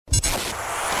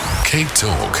Cape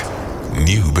Talk,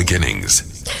 new beginnings.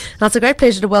 Now, it's a great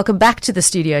pleasure to welcome back to the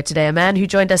studio today a man who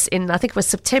joined us in, I think it was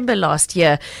September last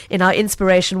year, in our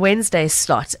Inspiration Wednesday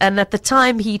slot. And at the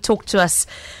time, he talked to us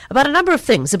about a number of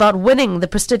things, about winning the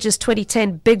prestigious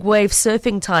 2010 Big Wave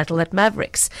Surfing title at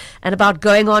Mavericks, and about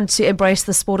going on to embrace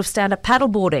the sport of stand-up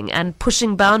paddleboarding and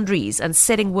pushing boundaries and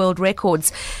setting world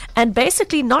records, and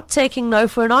basically not taking no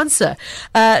for an answer.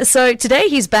 So today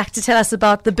he's back to tell us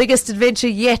about the biggest adventure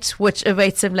yet, which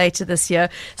awaits him later this year.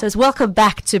 So it's welcome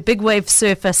back to Big Wave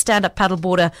Surfer, stand-up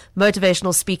paddleboarder,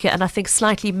 motivational speaker, and I think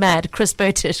slightly mad, Chris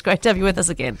Bertish. Great to have you with us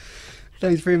again.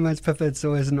 Thanks very much, Pippa. It's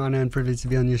always an honour and privilege to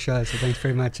be on your show, so thanks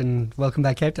very much and welcome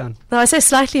back, Cape Town. Now, I say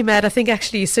slightly mad, I think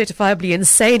actually certifiably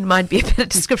insane might be a better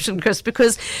description, Chris,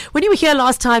 because when you were here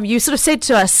last time, you sort of said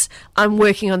to us, I'm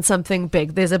working on something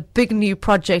big. There's a big new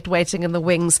project waiting in the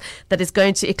wings that is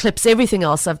going to eclipse everything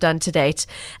else I've done to date.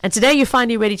 And today you're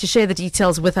finally ready to share the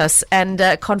details with us and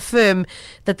confirm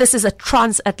that this is a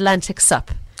transatlantic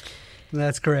sup.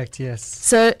 That's correct, yes.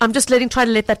 So I'm just trying to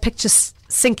let that picture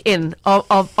sink in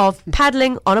of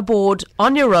paddling on a board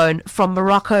on your own from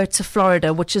Morocco to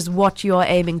Florida, which is what you are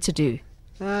aiming to do.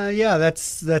 Yeah,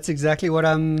 that's exactly what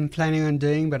I'm planning on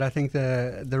doing. But I think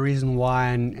the reason why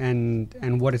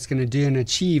and what it's going to do and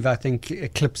achieve, I think,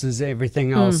 eclipses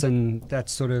everything else, and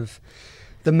that's sort of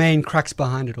the main crux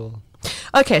behind it all.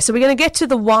 Okay, so we're going to get to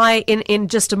the why in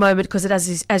just a moment because,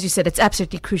 as you said, it's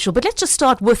absolutely crucial. But let's just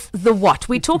start with the what.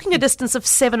 We're talking a distance of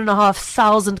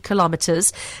 7,500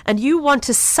 kilometers, and you want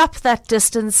to sup that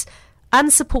distance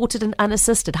unsupported and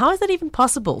unassisted. How is that even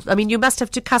possible? I mean, you must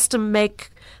have to custom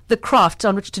make the craft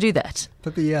on which to do that.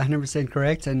 But yeah, 100%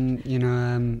 correct. And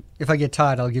if I get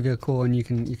tired, I'll give you a call and you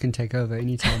can take over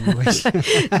anytime you wish.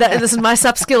 Listen, my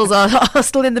sup skills are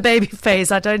still in the baby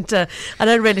phase. I don't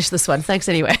relish this one. Thanks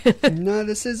anyway. No,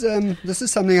 this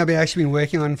is something I've actually been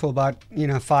working on for about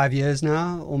 5 years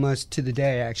now, almost to the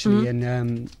day actually,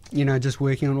 and just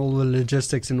working on all the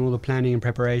logistics and all the planning and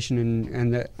preparation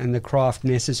and the craft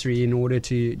necessary in order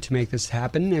to make this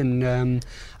happen. And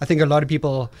I think a lot of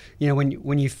people,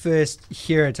 when you first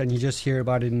hear it and you just hear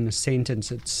about it in a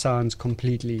sentence, it sounds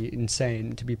completely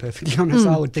insane, to be perfectly honest.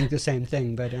 I would think the same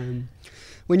thing, but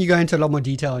when you go into a lot more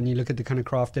detail and you look at the kind of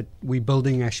craft that we're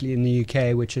building actually in the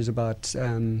UK, which is about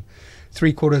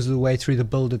 3/4 of the way through the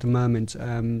build at the moment,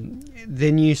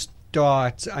 then you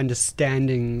start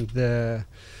understanding the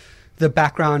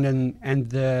background and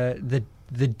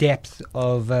the depth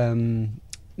of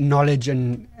knowledge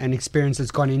and experience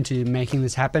that's gone into making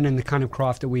this happen, and the kind of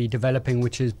craft that we're developing,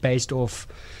 which is based off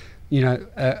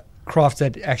crafts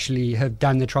that actually have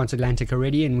done the transatlantic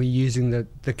already, and we're using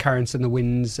the currents and the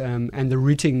winds and the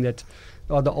routing that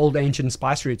are the old ancient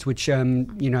spice routes, which are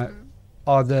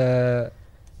the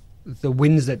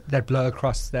winds that blow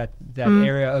across that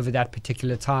area over that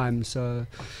particular time. So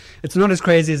it's not as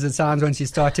crazy as it sounds once you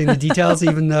start in the details,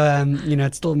 even though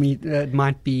it still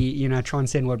might be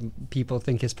transcend what people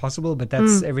think is possible. But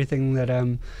that's everything that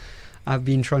I've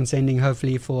been transcending,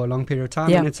 hopefully, for a long period of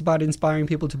time, and it's about inspiring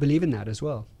people to believe in that as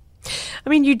well. I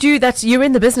mean, you're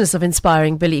in the business of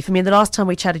inspiring belief. I mean, the last time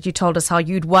we chatted, you told us how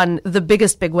you'd won the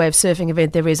biggest big wave surfing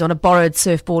event there is on a borrowed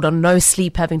surfboard on no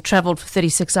sleep, having traveled for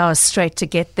 36 hours straight to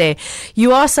get there.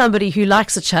 You are somebody who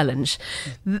likes a challenge.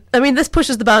 I mean, this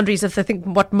pushes the boundaries of, I think,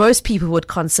 what most people would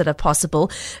consider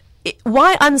possible.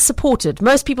 Why unsupported?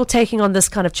 Most people taking on this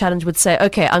kind of challenge would say,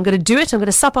 okay, I'm going to do it, I'm going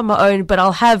to sup on my own, but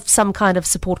I'll have some kind of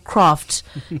support craft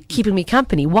keeping me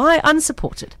company. Why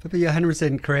unsupported? But you're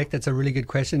 100% correct. That's a really good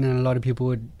question, and a lot of people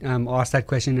would ask that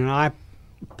question, and I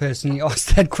personally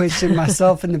asked that question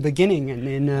myself in the beginning, and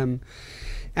then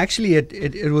actually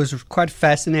it was quite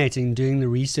fascinating doing the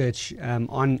research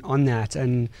on that,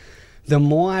 and the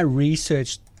more I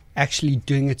researched actually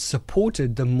doing it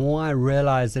supported, the more I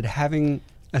realized that having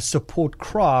a support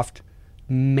craft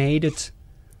made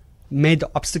the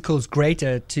obstacles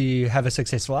greater to have a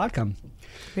successful outcome.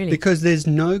 Really? Because there's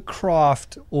no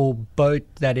craft or boat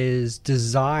that is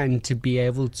designed to be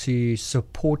able to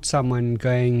support someone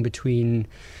going between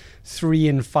 3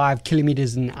 and 5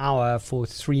 kilometers an hour for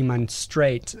 3 months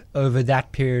straight over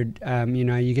that period.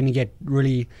 You're going to get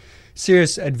really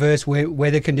serious adverse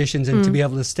weather conditions, and to be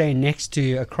able to stay next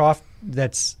to a craft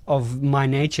that's of my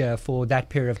nature for that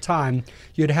period of time,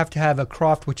 you'd have to have a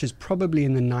craft which is probably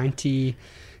in the 90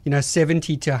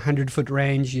 70 to 100-foot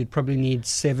range, you'd probably need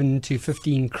 7 to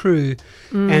 15 crew.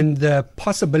 And the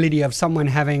possibility of someone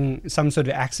having some sort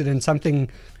of accident, something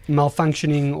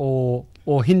malfunctioning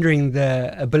or hindering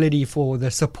the ability for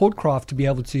the support craft to be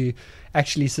able to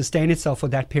actually sustain itself for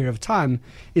that period of time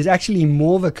is actually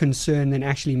more of a concern than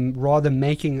actually rather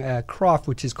making a craft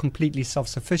which is completely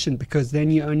self-sufficient, because then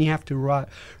you only have to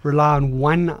rely on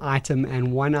one item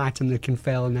and one item that can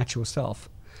fail, and that's yourself.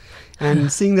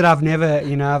 And seeing that I've never,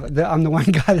 I'm the one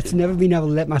guy that's never been able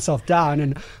to let myself down,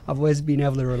 and I've always been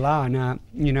able to rely on,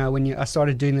 when I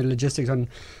started doing the logistics on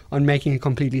making it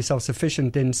completely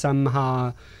self-sufficient, then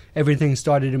somehow everything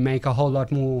started to make a whole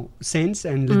lot more sense,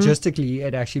 and logistically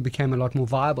it actually became a lot more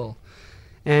viable.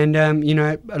 And,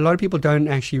 a lot of people don't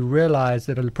actually realize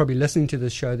that are probably listening to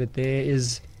this show that there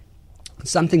is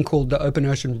something called the Open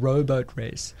Ocean Rowboat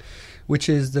Race, which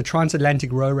is the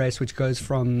transatlantic row race, which goes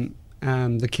from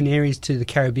the Canaries to the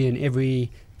Caribbean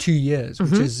every 2 years,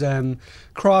 which is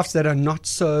crafts that are not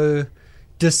so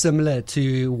dissimilar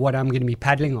to what I'm going to be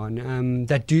paddling on,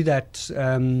 that do that,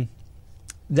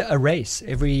 a race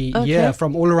every year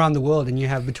from all around the world. And you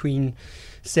have between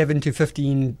 7 to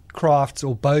 15 crafts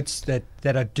or boats that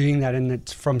are doing that, and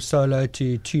it's from solo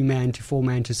to 2-man to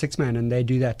 4-man to 6-man, and they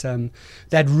do that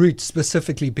that route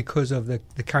specifically because of the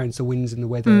currents, the winds, and the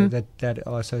weather that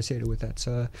are associated with that.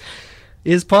 So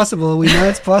is possible. We know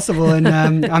it's possible, and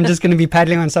I'm just going to be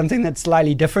paddling on something that's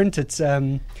slightly different. It's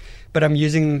but I'm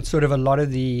using sort of a lot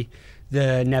of the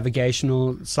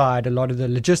navigational side, a lot of the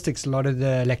logistics, a lot of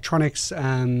the electronics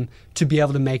to be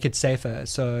able to make it safer.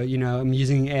 So I'm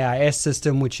using AIS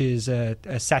system, which is a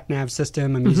sat nav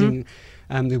system. I'm using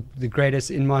the greatest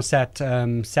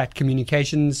Inmarsat sat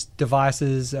communications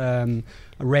devices,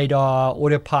 radar,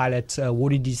 autopilot,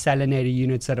 water desalinator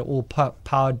units that are all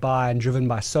powered by and driven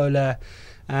by solar.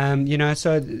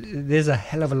 So there's a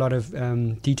hell of a lot of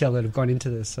detail that have gone into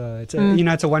this. So it's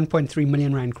it's a 1.3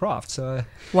 million rand craft. So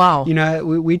wow,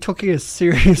 we're talking a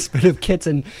serious bit of kit,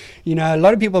 and a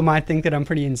lot of people might think that I'm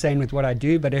pretty insane with what I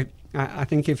do, but I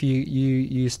think if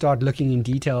you start looking in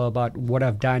detail about what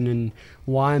I've done and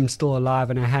why I'm still alive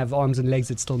and I have arms and legs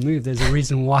that still move, there's a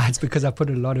reason why. It's because I put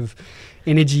a lot of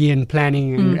energy and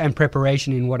planning and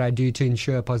preparation in what I do to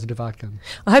ensure a positive outcome.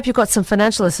 I hope you got some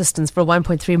financial assistance for a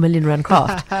 1.3 million rand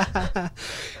craft.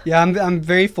 Yeah, I'm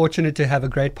very fortunate to have a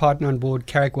great partner on board.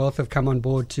 Carrick Wealth have come on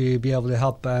board to be able to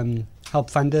help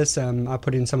fund this. I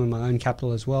put in some of my own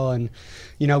capital as well, and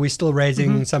we're still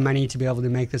raising some money to be able to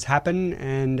make this happen,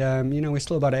 and we're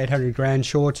still about 800 grand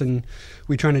short, and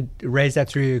we're trying to raise that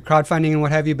through crowdfunding and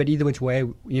what have you. But either which way,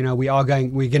 we're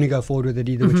going to go forward with it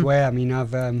either which way. I mean,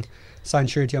 I've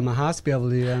signed surety on my house to be able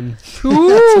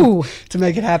to to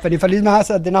make it happen. If I lose my house,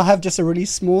 then I'll have just a really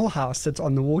small house that's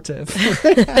on the water.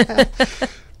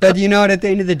 But at the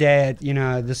end of the day,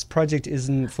 this project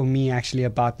isn't for me actually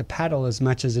about the paddle as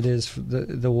much as it is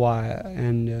the wire.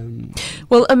 And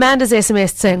well, Amanda's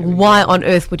SMS saying, "Why on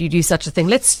earth would you do such a thing?"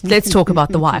 Let's talk about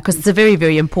the why, because it's a very,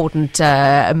 very important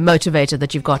motivator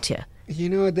that you've got here.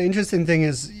 The interesting thing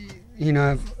is,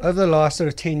 over the last sort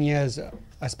of 10 years,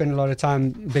 I spent a lot of time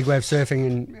big wave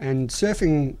surfing, and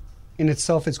surfing in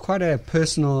itself is quite a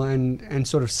personal and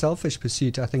sort of selfish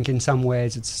pursuit. I think in some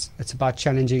ways it's about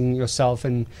challenging yourself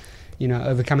and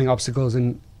overcoming obstacles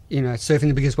and surfing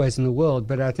the biggest waves in the world.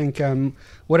 But I think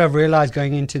what I've realized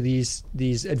going into these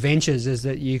adventures is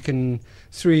that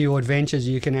through your adventures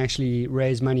you can actually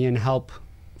raise money and help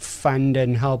fund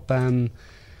and help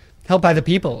other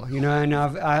people, and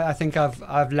I think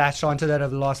I've latched onto that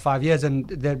over the last 5 years, and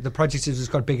the project has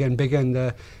just got bigger and bigger,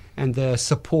 and the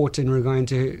support in regard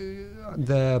to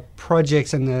the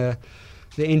projects and the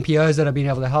NPOs that I've been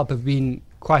able to help have been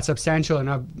quite substantial, and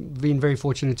I've been very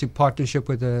fortunate to partnership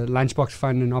with the Lunchbox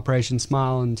Fund and Operation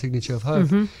Smile and Signature of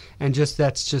Hope, and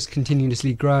that's just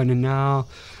continuously grown. And now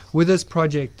with this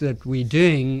project that we're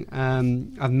doing,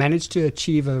 I've managed to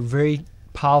achieve a very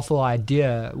powerful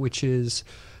idea, which is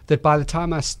that by the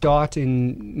time I start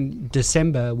in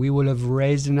December, we will have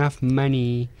raised enough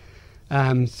money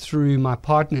through my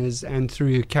partners and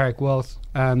through Carrick Wealth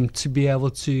to be able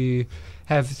to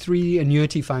have 3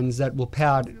 annuity funds that will pay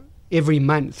out every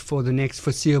month for the next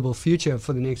foreseeable future,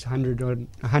 for the next 100 or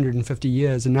 150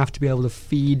 years, enough to be able to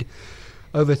feed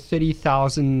over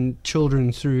 30,000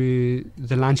 children through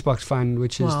the Lunchbox Fund,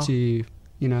 which is to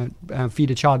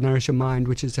feed a child, nourish a mind,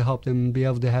 which is to help them be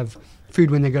able to have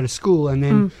food when they go to school, and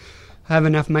then have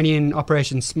enough money in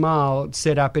Operation Smile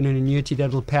set up in an annuity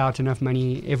that will pay out enough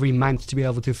money every month to be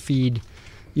able to feed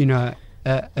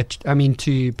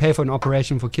to pay for an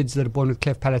operation for kids that are born with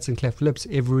cleft palates and cleft lips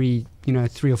every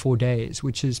 3 or 4 days,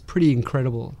 which is pretty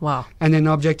incredible. Wow. And then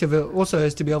the objective also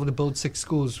is to be able to build 6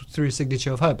 schools through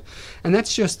Signature of Hope. And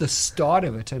that's just the start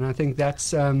of it. And I think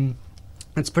that's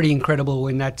pretty incredible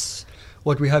when that's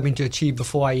what we're hoping to achieve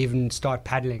before I even start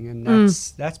paddling. And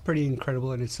that's pretty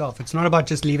incredible in itself. It's not about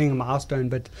just leaving a milestone,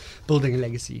 but building a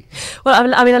legacy.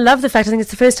 Well, I love the fact, I think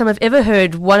it's the first time I've ever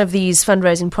heard one of these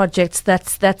fundraising projects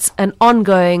that's an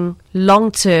ongoing,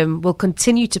 long-term, will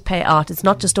continue to pay out. It's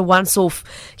not just a once-off,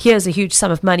 here's a huge sum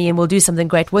of money and we'll do something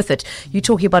great with it. You're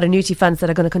talking about annuity funds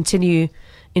that are going to continue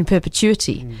in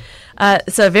perpetuity.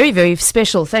 So very, very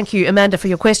special. Thank you, Amanda, for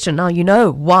your question. Now you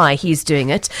know why he's doing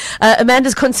it.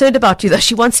 Amanda's concerned about you, though.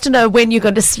 She wants to know when you're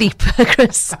going to sleep,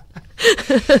 Chris.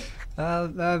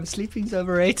 Sleeping's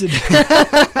overrated.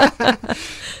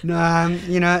 No,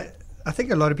 I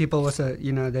think a lot of people also,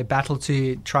 they battle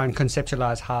to try and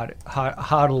conceptualize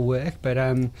how it'll work. But,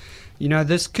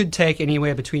 this could take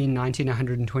anywhere between 90 and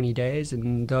 120 days.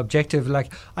 And the objective,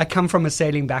 I come from a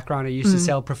sailing background. I used to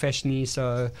sail professionally.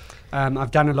 So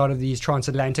I've done a lot of these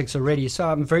transatlantics already. So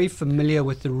I'm very familiar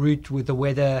with the route, with the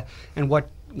weather, and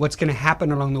what's going to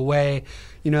happen along the way.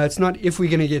 It's not if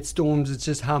we're going to get storms, it's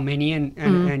just how many.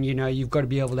 And you've got to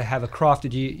be able to have a craft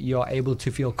that you're able to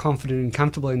feel confident and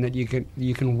comfortable in, that you can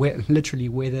literally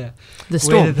weather the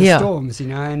storms,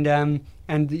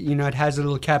 And it has a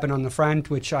little cabin on the front,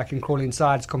 which I can crawl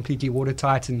inside. It's completely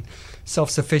watertight and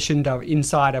self-sufficient.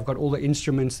 Inside, I've got all the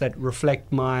instruments that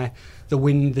reflect the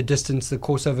wind, the distance, the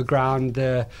course over ground,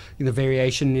 the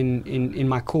variation in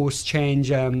my course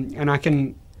change, and I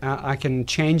can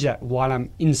change that while I'm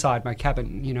inside my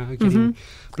cabin. Getting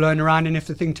blown around, and if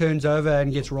the thing turns over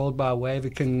and gets rolled by a wave,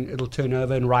 it'll turn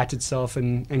over and right itself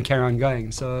and carry on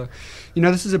going. So,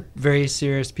 this is a very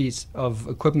serious piece of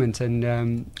equipment,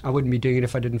 and I wouldn't be doing it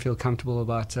if I didn't feel comfortable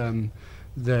about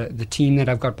the team that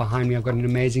I've got behind me. I've got an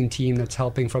amazing team that's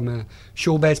helping from a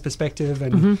shore-based perspective,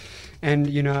 and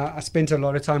I spent a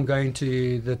lot of time going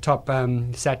to the top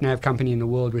sat-nav company in the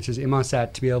world, which is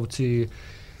Inmarsat, to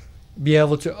be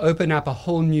able to open up a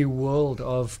whole new world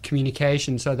of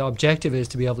communication. So the objective is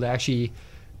to be able to actually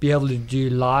be able to do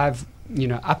live,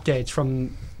 updates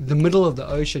from the middle of the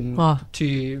ocean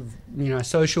to,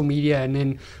 social media. And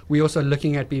then we're also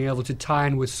looking at being able to tie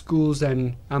in with schools,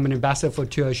 and I'm an ambassador for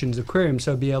Two Oceans Aquarium,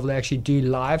 so be able to actually do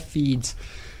live feeds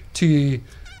to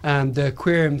the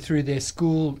aquarium through their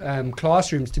school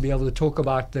classrooms, to be able to talk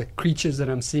about the creatures that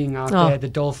I'm seeing out there, the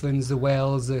dolphins, the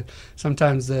whales,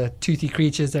 sometimes the toothy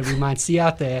creatures that we might see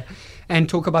out there, and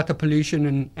talk about the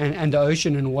pollution and the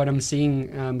ocean and what I'm seeing,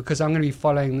 because I'm going to be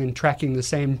following and tracking the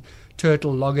same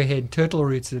loggerhead turtle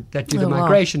routes that do the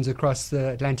migrations across the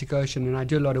Atlantic Ocean. And I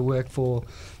do a lot of work for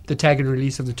the tag and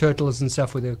release of the turtles and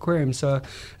stuff with the aquarium. So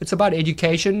it's about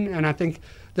education, and I think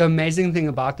the amazing thing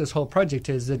about this whole project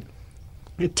is that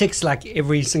it ticks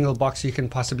every single box you can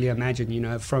possibly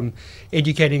imagine, from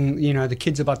educating, the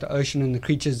kids about the ocean and the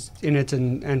creatures in it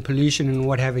and pollution and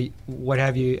what have you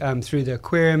through the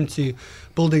aquarium, to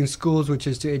building schools, which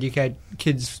is to educate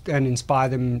kids and inspire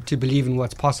them to believe in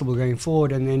what's possible going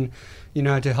forward, and then,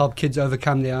 to help kids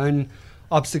overcome their own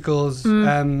obstacles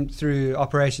through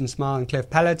Operation Smile and Cleft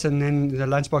Palate, and then the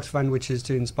Lunchbox Fund, which is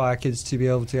to inspire kids to be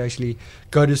able to actually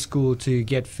go to school, to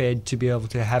get fed, to be able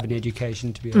to have an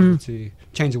education, to be able to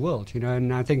change the world,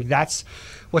 and I think that's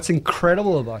what's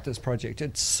incredible about this project.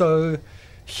 It's so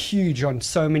huge on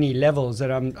so many levels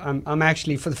that I'm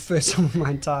actually, for the first time in my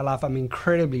entire life, I'm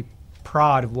incredibly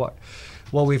proud of what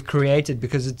we've created,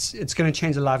 because it's going to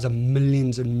change the lives of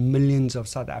millions and millions of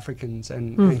South Africans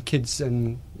and kids,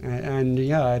 and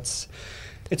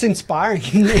it's inspiring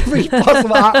in every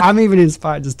possible. I'm even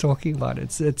inspired just talking about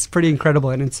it. It's pretty incredible,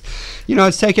 and it's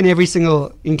taken every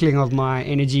single inkling of my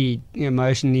energy,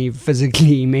 emotionally,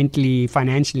 physically, mentally,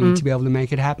 financially, to be able to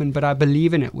make it happen. But I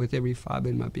believe in it with every fiber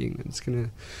in my being that it's going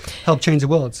to help change the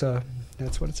world. So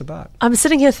that's what it's about. I'm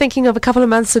sitting here thinking of a couple of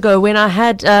months ago when I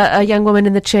had a young woman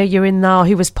in the chair you're in now,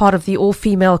 who was part of the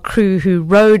all-female crew who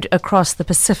rowed across the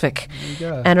Pacific.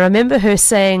 And I remember her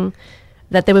saying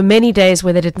that there were many days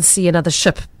where they didn't see another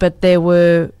ship, but there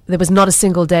was not a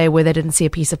single day where they didn't see a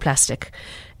piece of plastic.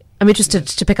 I'm interested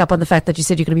to pick up on the fact that you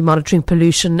said you're going to be monitoring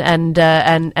pollution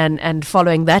and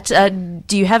following that.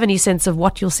 Do you have any sense of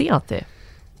what you'll see out there?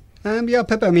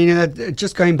 Pippa, I mean,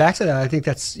 just going back to that, I think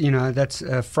that's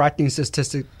a frightening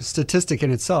statistic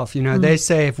in itself. They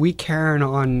say if we carry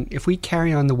on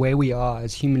the way we are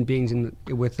as human beings,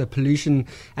 with the pollution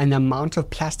and the amount of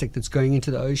plastic that's going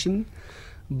into the ocean,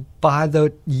 by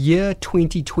the year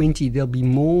 2020, there'll be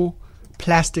more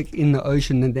plastic in the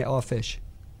ocean than there are fish.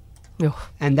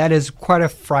 And that is quite a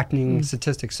frightening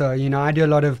statistic. So, I do a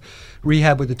lot of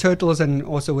rehab with the turtles and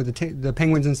also with the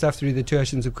penguins and stuff through the Two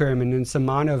Oceans Aquarium, and it's the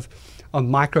amount of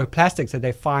microplastics that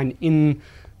they find in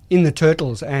the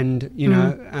turtles and,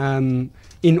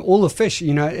 in all the fish.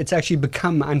 It's actually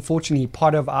become, unfortunately,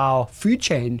 part of our food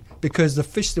chain because the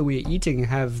fish that we're eating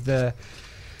have the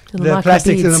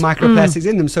plastics and the microplastics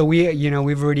in them. So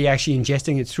we've already actually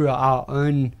ingesting it through our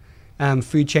own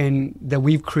food chain that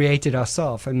we've created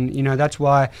ourselves. And, that's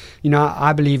why,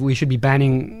 I believe we should be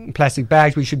banning plastic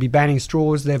bags. We should be banning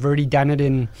straws. They've already done it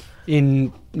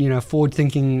in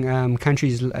forward-thinking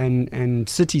countries and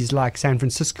cities like San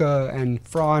Francisco and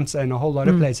France and a whole lot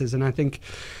of places. And I think,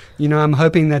 I'm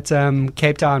hoping that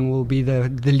Cape Town will be the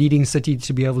leading city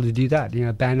to be able to do that.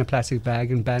 Ban the plastic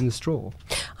bag and ban the straw.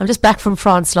 I'm just back from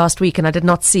France last week, and I did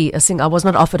not see I was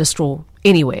not offered a straw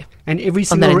anywhere. And every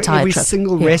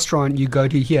single restaurant you go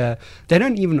to here, they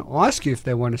don't even ask you if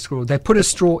they want a straw. They put a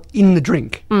straw in the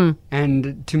drink.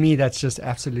 And to me, that's just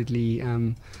absolutely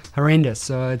horrendous.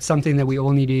 So it's something that we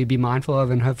all need to be mindful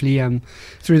of, and hopefully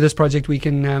through this project we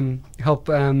can help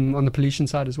on the pollution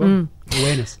side as well.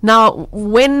 Awareness. Now,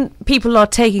 when people are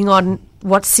taking on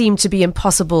what seem to be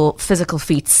impossible physical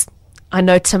feats, I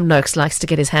know Tim Noakes likes to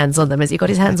get his hands on them. Has he got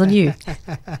his hands on you?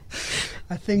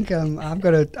 I think I've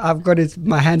got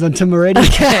my hands on Tim already.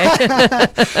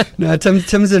 Okay. No,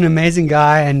 Tim's an amazing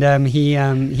guy, and he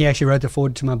actually wrote the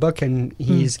foreword to my book, and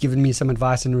he's given me some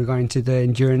advice in regarding to the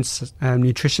endurance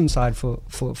nutrition side for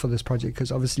this project,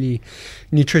 because obviously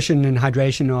nutrition and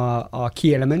hydration are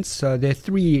key elements. So there are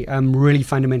three really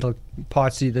fundamental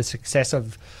parts to the success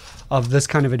of this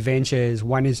kind of adventure.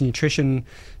 One is nutrition,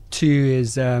 two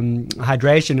is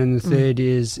hydration, and the third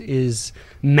is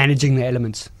managing the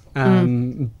elements.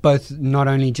 Both, not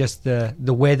only just the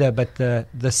weather but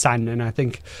the sun. And I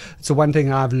think it's the one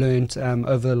thing I've learned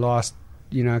over the last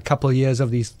couple of years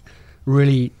of these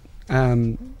really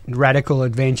radical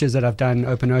adventures that I've done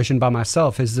open ocean by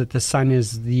myself, is that the sun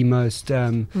is the most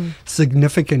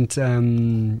significant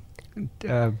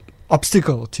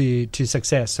obstacle to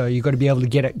success. So you've got to be able to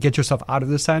get yourself out of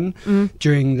the sun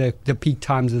during the peak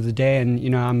times of the day.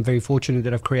 And I'm very fortunate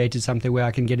that I've created something where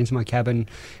I can get into my cabin,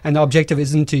 and the objective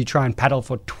isn't to try and paddle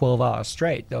for 12 hours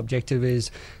straight. The objective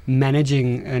is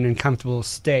managing an uncomfortable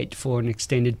state for an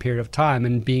extended period of time,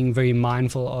 and being very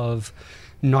mindful of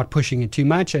not pushing it too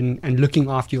much, and looking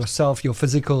after yourself, your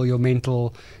physical, your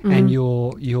mental, and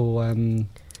your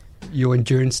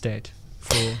endurance state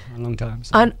for a long time.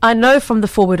 So. I know from the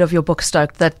foreword of your book,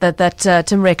 Stoke, that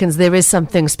Tim reckons there is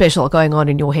something special going on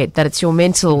in your head, that it's your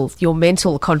mental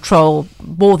control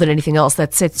more than anything else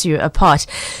that sets you apart.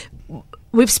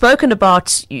 We've spoken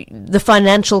about the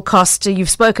financial cost. You've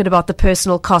spoken about the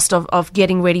personal cost of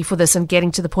getting ready for this and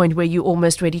getting to the point where you're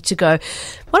almost ready to go.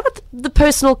 What about the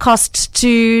personal cost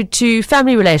to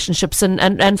family relationships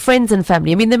and friends and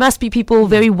family? I mean, there must be people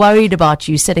very worried about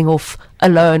you setting off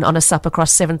alone on a sup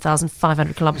across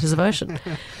 7,500 kilometers of ocean.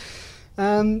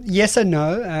 Yes and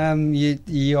no.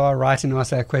 You are right in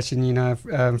asking that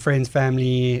question. Friends,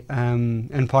 family,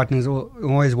 and partners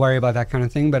always worry about that kind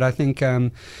of thing. But I think,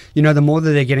 the more that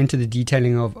they get into the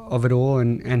detailing of it all,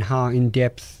 and how in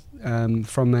depth,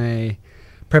 from a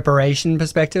preparation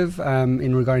perspective,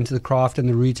 in regarding to the craft and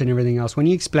the route and everything else, when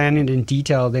you explain it in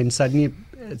detail, then suddenly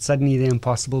the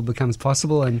impossible becomes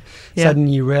possible, and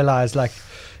suddenly you realize, like,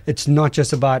 it's not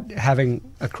just about having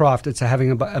a craft, it's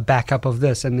having a backup of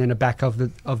this and then a backup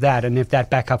of that. And if that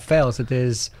backup fails, that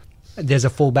there's a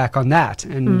fallback on that.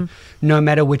 And no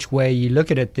matter which way you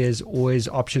look at it, there's always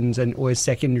options, and always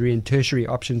secondary and tertiary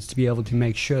options to be able to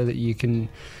make sure that you can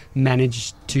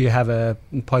manage to have a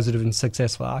positive and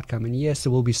successful outcome. And yes,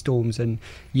 there will be storms, and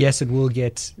yes, it will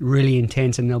get really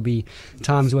intense, and there'll be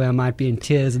times where I might be in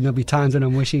tears, and there'll be times when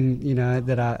I'm wishing,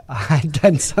 that I had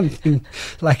done something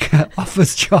like an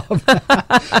office job.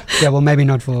 Yeah, well, maybe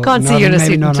not for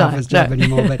maybe not an office job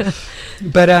anymore,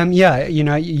 but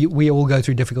we all go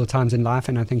through difficult times in life,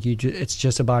 and I think it's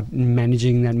just about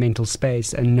managing that mental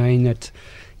space and knowing that,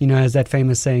 as that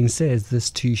famous saying says, this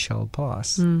too shall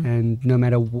pass. And no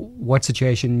matter what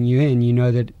situation you're in, you know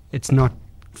that it's not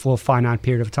for a finite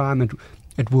period of time.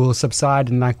 It will subside.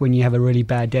 And like when you have a really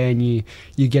bad day and you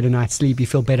get a night's sleep, you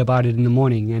feel better about it in the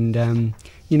morning. And,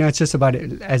 it's just about,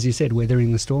 as you said,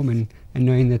 weathering the storm and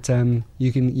knowing that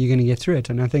you're going to get through it.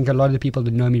 And I think a lot of the people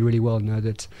that know me really well know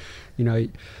that,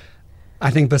 I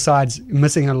think besides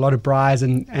missing a lot of brides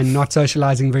and not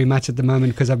socializing very much at the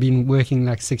moment, because I've been working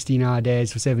like 16-hour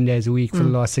days for 7 days a week for the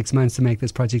last 6 months to make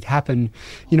this project happen,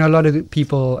 a lot of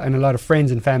people and a lot of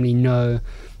friends and family know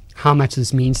how much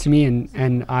this means to me,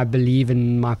 and I believe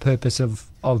in my purpose of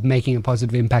making a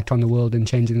positive impact on the world and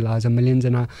changing the lives of millions.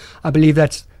 And I believe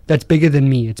that's bigger than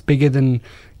me. It's bigger than,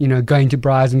 going to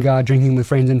Briars and Gar, drinking with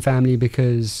friends and family,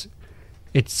 because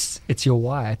it's your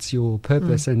why, it's your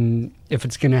purpose. And if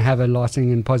it's going to have a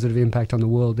lasting and positive impact on the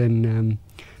world, then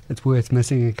it's worth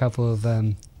missing a couple of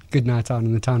good nights out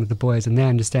in the town with the boys. And they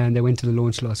understand. They went to the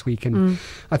launch last week, and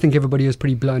I think everybody was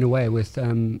pretty blown away with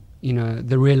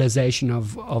the realization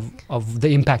of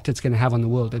the impact it's going to have on the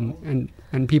world,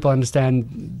 and people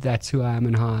understand that's who I am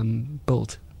and how I'm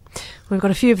built. We've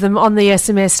got a few of them on the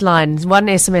SMS line. One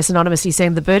SMS anonymously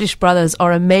saying the Bertish brothers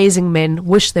are amazing men.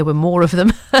 Wish there were more of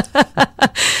them.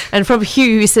 And from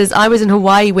Hugh, who says, I was in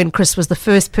Hawaii when Chris was the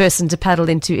first person to paddle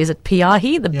into, is it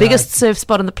Piahi, the biggest surf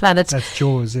spot on the planet? That's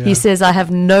Jaws, yeah. He says, I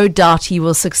have no doubt he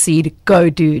will succeed. Go,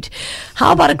 dude.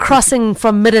 How about a crossing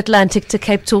from Mid-Atlantic to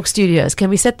Cape Talk Studios? Can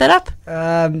we set that up?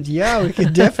 Yeah, we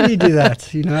could definitely do that.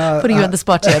 Putting you on the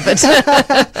spot here, but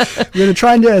we're going to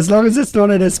try and do it as long as it's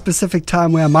not at a specific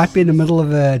time where I might be in the middle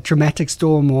of a dramatic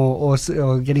storm or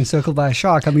getting circled by a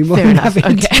shark. I mean, more than happy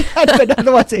to do that, but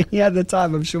otherwise, any other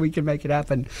time, I'm sure we can make it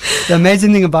happen. The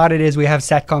amazing thing about it is we have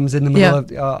satcoms in the middle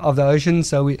of the ocean,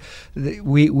 so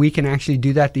we can actually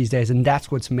do that these days, and that's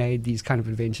what's made these kind of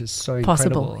adventures so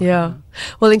possible. incredible. Yeah.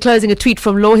 Well, in closing, a tweet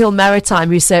from Law Hill Maritime,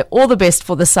 who say, all the best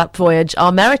for the SUP voyage.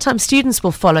 Our maritime students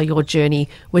will follow your journey,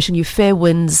 wishing you fair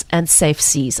winds and safe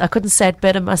seas. I couldn't say it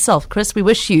better myself. Chris, we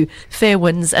wish you fair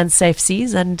winds and safe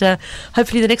seas, and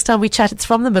hopefully the next time we chat, it's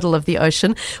from the middle of the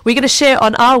ocean. We're going to share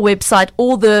on our website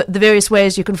all the various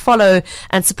ways you can follow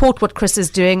and support what Chris is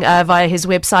doing via his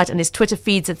website and his Twitter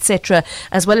feeds, etc.,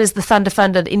 as well as the Thunder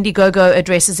Fund and Indiegogo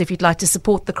addresses if you'd like to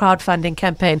support the crowdfunding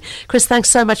campaign. Chris, thanks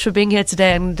so much for being here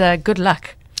today, and good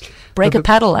luck. Break a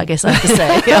paddle, I guess I have to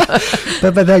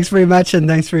say. but thanks very much, and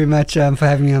thanks very much for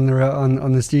having me on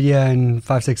the studio and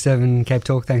 567 Cape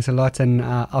Talk. Thanks a lot, and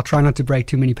I'll try not to break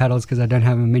too many paddles because I don't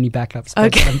have many backups.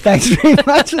 But, okay. Thanks very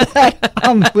much for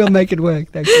that. We'll make it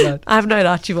work. Thanks a lot. I have no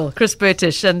doubt you will. Chris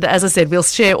Bertish, and as I said, we'll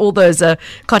share all those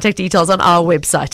contact details on our website.